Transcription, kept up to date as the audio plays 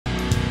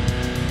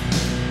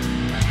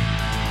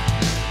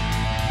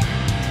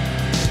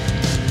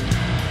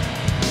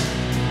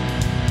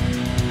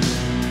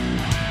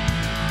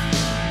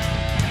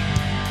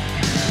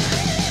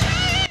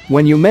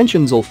When you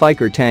mention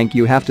Zulfiqar tank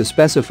you have to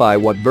specify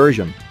what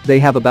version. They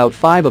have about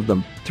 5 of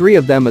them, 3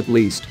 of them at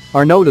least,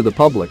 are known to the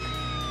public.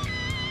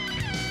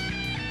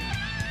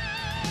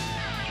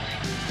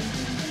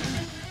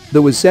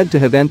 That was said to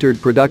have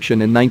entered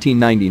production in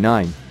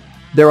 1999.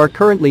 There are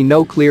currently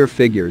no clear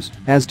figures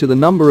as to the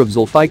number of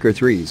Zulfiqar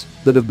 3s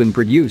that have been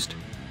produced.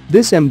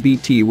 This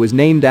MBT was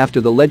named after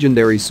the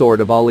legendary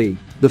sword of Ali,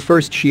 the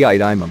first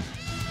Shiite imam.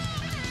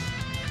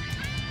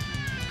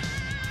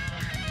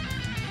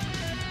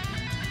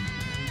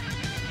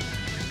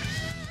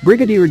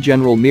 Brigadier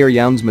General Mir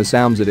Yavuz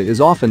Masamzadeh is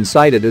often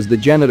cited as the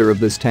genitor of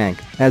this tank,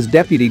 as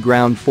Deputy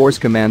Ground Force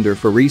Commander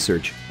for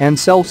Research and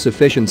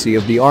Self-Sufficiency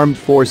of the Armed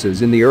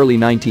Forces in the early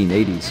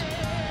 1980s.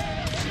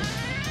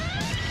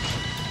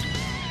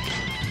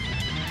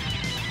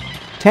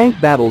 Tank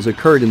battles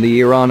occurred in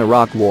the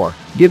Iran-Iraq War,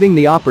 giving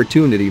the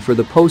opportunity for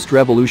the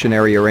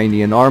post-revolutionary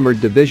Iranian armored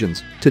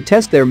divisions to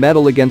test their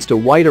mettle against a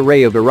wide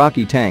array of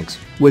Iraqi tanks,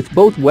 with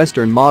both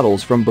Western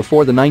models from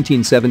before the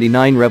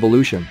 1979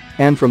 revolution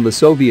and from the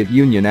Soviet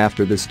Union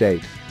after the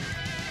state.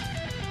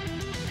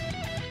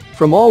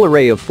 From all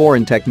array of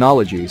foreign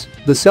technologies,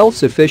 the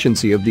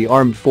self-sufficiency of the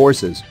armed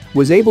forces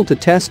was able to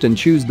test and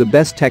choose the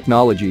best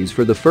technologies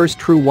for the first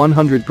true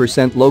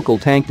 100% local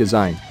tank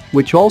design,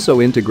 which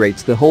also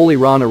integrates the whole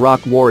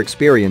Iran-Iraq war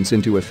experience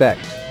into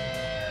effect.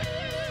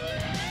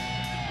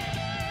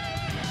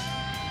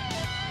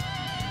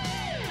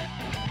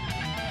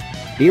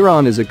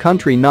 Iran is a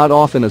country not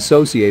often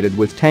associated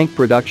with tank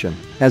production,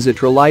 as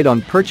it relied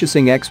on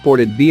purchasing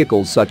exported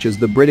vehicles such as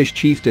the British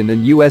Chieftain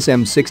and US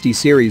M60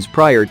 series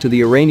prior to the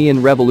Iranian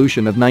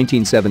Revolution of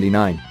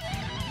 1979.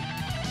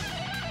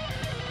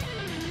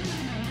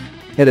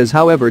 It has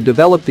however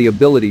developed the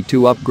ability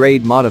to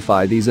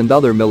modify these and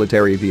other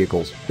military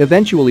vehicles,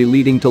 eventually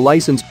leading to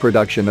licensed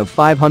production of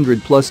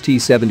 500 plus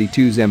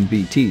T-72s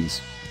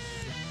MBTs.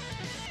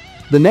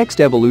 The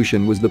next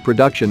evolution was the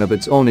production of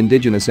its own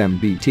indigenous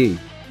MBT.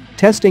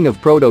 Testing of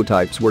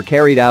prototypes were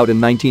carried out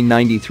in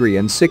 1993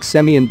 and 6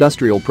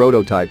 semi-industrial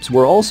prototypes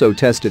were also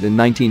tested in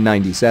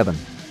 1997.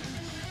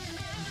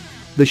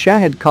 The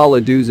Shahid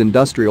Khala Duz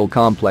industrial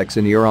complex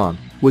in Iran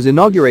was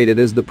inaugurated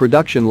as the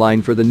production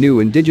line for the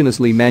new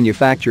indigenously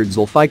manufactured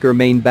Zulfiqar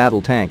main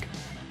battle tank.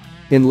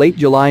 In late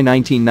July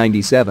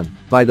 1997,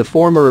 by the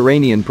former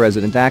Iranian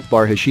President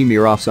Akbar Hashemi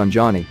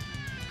Rafsanjani.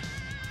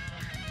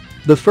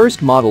 The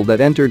first model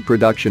that entered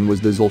production was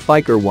the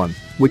Zulfiqar 1,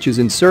 which is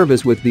in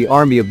service with the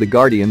Army of the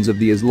Guardians of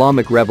the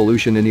Islamic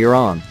Revolution in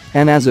Iran,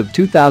 and as of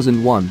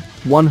 2001,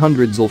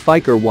 100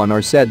 Zulfiqar 1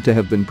 are said to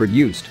have been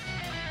produced.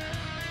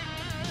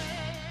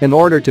 In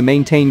order to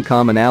maintain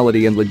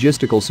commonality and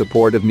logistical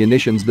support of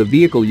munitions, the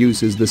vehicle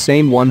uses the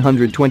same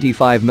 125mm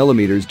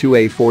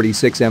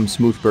 2A46M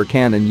smoothbore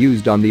cannon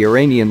used on the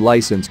Iranian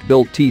licensed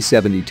built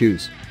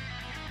T-72s.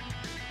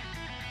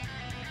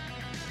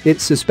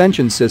 Its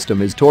suspension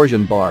system is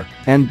torsion bar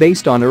and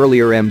based on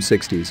earlier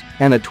M60s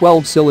and a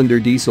 12-cylinder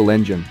diesel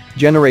engine,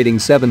 generating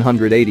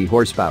 780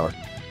 horsepower.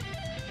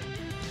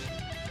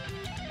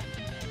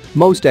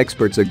 Most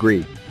experts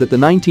agree that the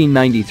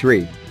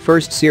 1993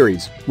 first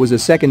series was a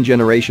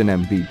second-generation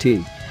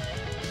MBT.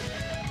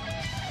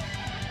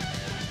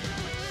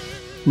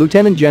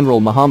 Lieutenant General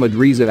Mohammad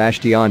Reza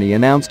Ashtiani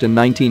announced in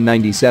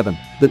 1997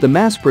 that the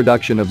mass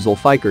production of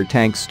Zulfiqar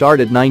tanks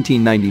started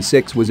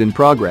 1996 was in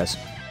progress.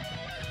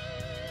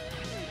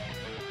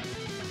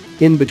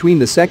 In between,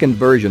 the second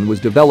version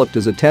was developed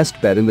as a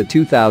testbed in the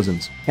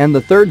 2000s, and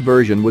the third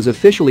version was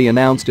officially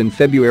announced in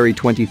February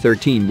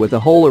 2013 with a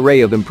whole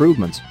array of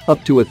improvements,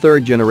 up to a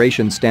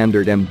third-generation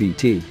standard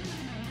MBT.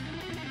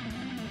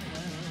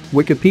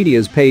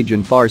 Wikipedia's page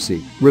in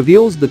Farsi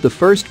reveals that the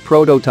first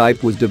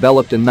prototype was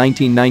developed in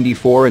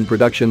 1994 and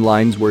production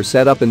lines were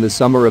set up in the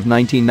summer of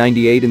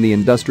 1998 in the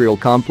industrial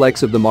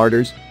complex of the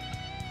Martyrs,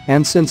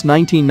 and since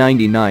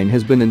 1999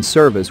 has been in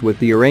service with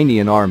the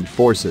Iranian Armed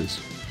Forces.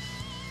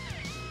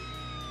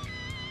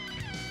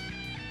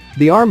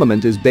 The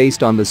armament is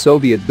based on the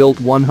Soviet-built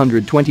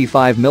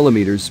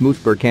 125mm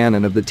smoothbore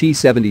cannon of the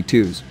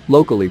T-72s,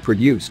 locally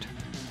produced.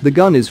 The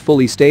gun is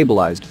fully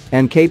stabilized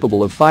and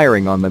capable of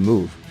firing on the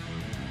move.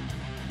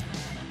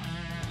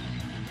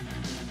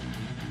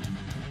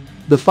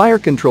 The fire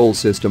control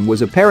system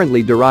was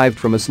apparently derived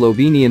from a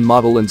Slovenian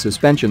model and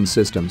suspension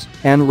systems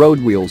and road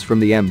wheels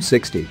from the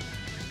M60.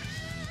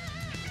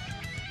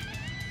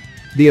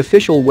 The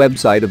official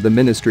website of the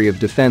Ministry of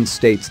Defense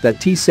states that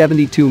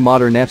T-72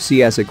 modern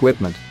FCS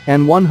equipment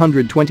and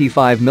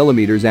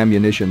 125mm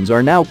ammunitions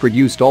are now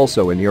produced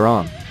also in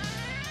Iran.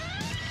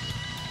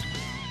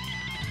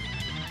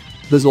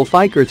 The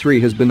Zulfiqar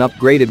 3 has been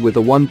upgraded with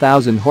a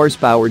 1,000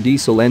 horsepower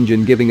diesel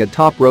engine giving a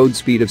top road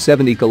speed of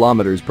 70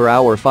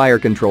 km/h fire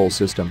control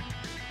system.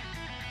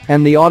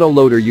 And the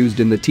autoloader used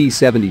in the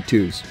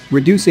T-72s,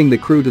 reducing the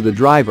crew to the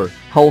driver,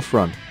 hull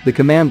front, the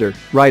commander,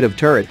 right of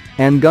turret,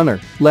 and gunner,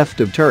 left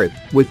of turret,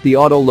 with the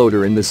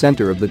autoloader in the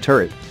center of the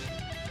turret.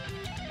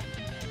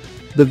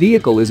 The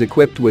vehicle is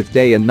equipped with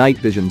day and night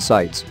vision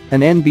sights, an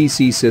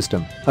NBC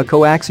system, a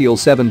coaxial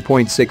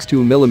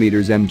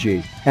 7.62mm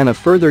MG, and a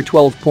further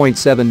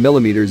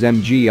 12.7mm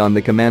MG on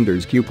the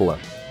commander's cupola.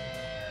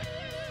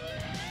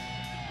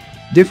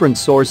 Different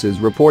sources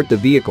report the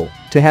vehicle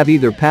to have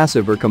either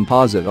passive or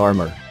composite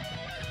armor.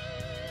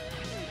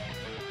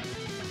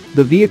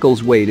 The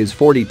vehicle's weight is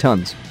 40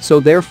 tons, so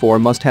therefore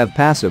must have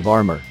passive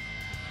armor.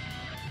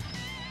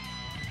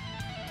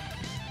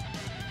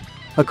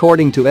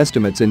 According to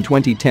estimates in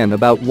 2010,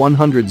 about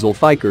 100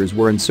 Zulfiqars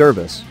were in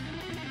service.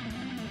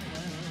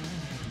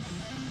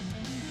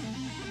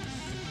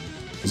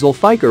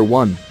 Zulfiqar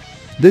 1.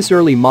 This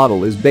early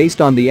model is based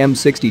on the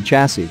M60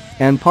 chassis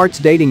and parts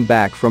dating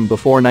back from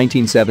before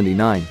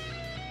 1979.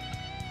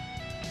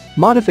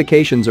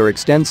 Modifications are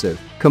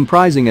extensive,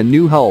 comprising a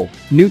new hull,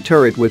 new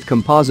turret with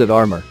composite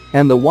armor,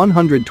 and the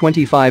 125mm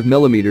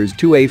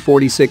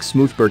 2A46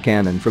 smoothbore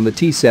cannon from the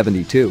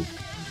T-72.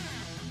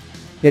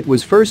 It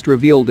was first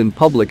revealed in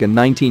public in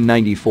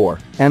 1994,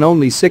 and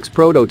only 6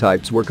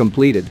 prototypes were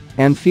completed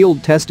and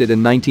field tested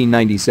in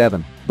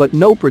 1997, but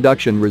no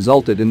production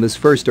resulted in this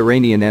first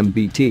Iranian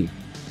MBT.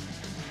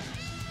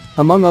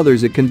 Among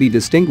others, it can be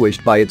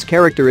distinguished by its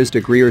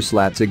characteristic rear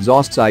slats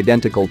exhausts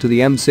identical to the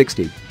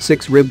M60,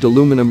 6-ribbed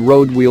aluminum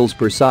road wheels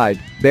per side,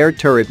 bare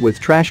turret with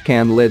trash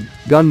can lid,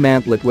 gun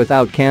mantlet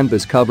without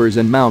canvas covers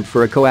and mount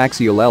for a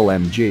coaxial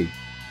LMG.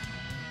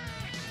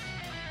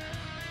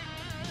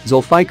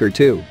 Zulfiqar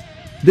 2.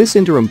 This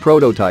interim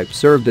prototype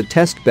served a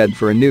test bed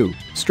for a new,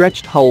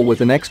 stretched hull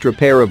with an extra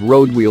pair of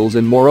road wheels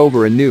and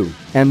moreover a new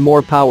and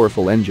more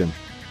powerful engine.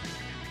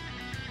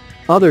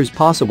 Others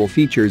possible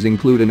features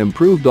include an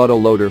improved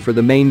autoloader for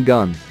the main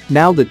gun,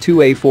 now the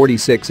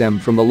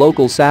 2A46M from the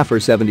local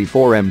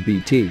Safir-74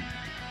 MBT.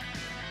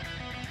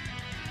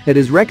 It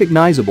is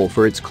recognizable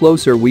for its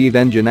closer weave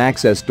engine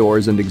access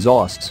doors and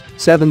exhausts,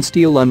 7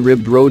 steel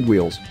unribbed road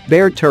wheels,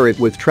 bare turret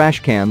with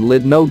trash can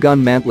lid, no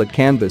gun mantlet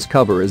canvas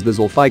cover as the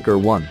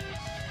Zulfiqar 1.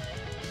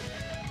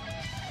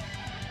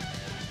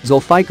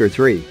 Zulfiqar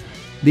 3.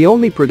 The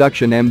only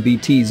production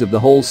MBTs of the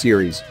whole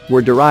series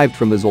were derived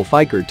from the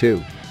Zulfiqar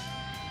 2.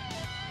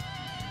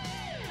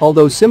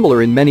 Although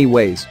similar in many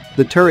ways,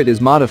 the turret is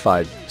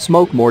modified,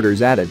 smoke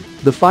mortars added,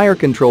 the fire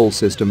control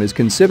system is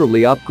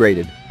considerably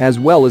upgraded, as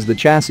well as the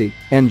chassis,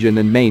 engine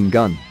and main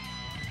gun.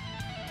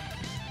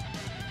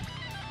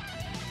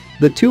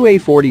 The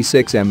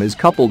 2A46M is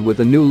coupled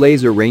with a new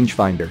laser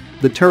rangefinder,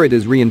 the turret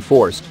is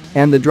reinforced,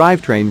 and the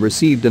drivetrain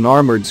received an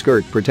armored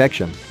skirt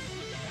protection.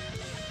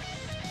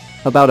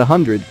 About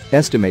 100,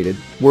 estimated,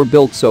 were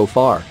built so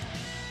far.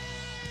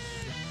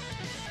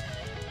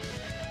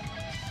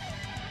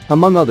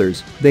 Among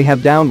others, they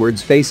have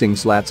downwards facing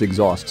slats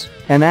exhausts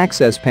and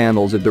access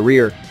panels at the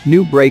rear,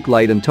 new brake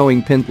light and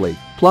towing pintlet,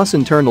 plus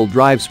internal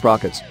drive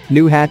sprockets,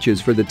 new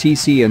hatches for the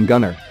TC and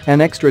gunner,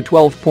 an extra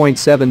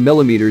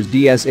 12.7mm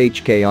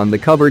DSHK on the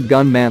covered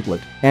gun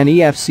mantlet, and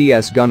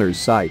EFCS gunner's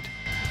sight.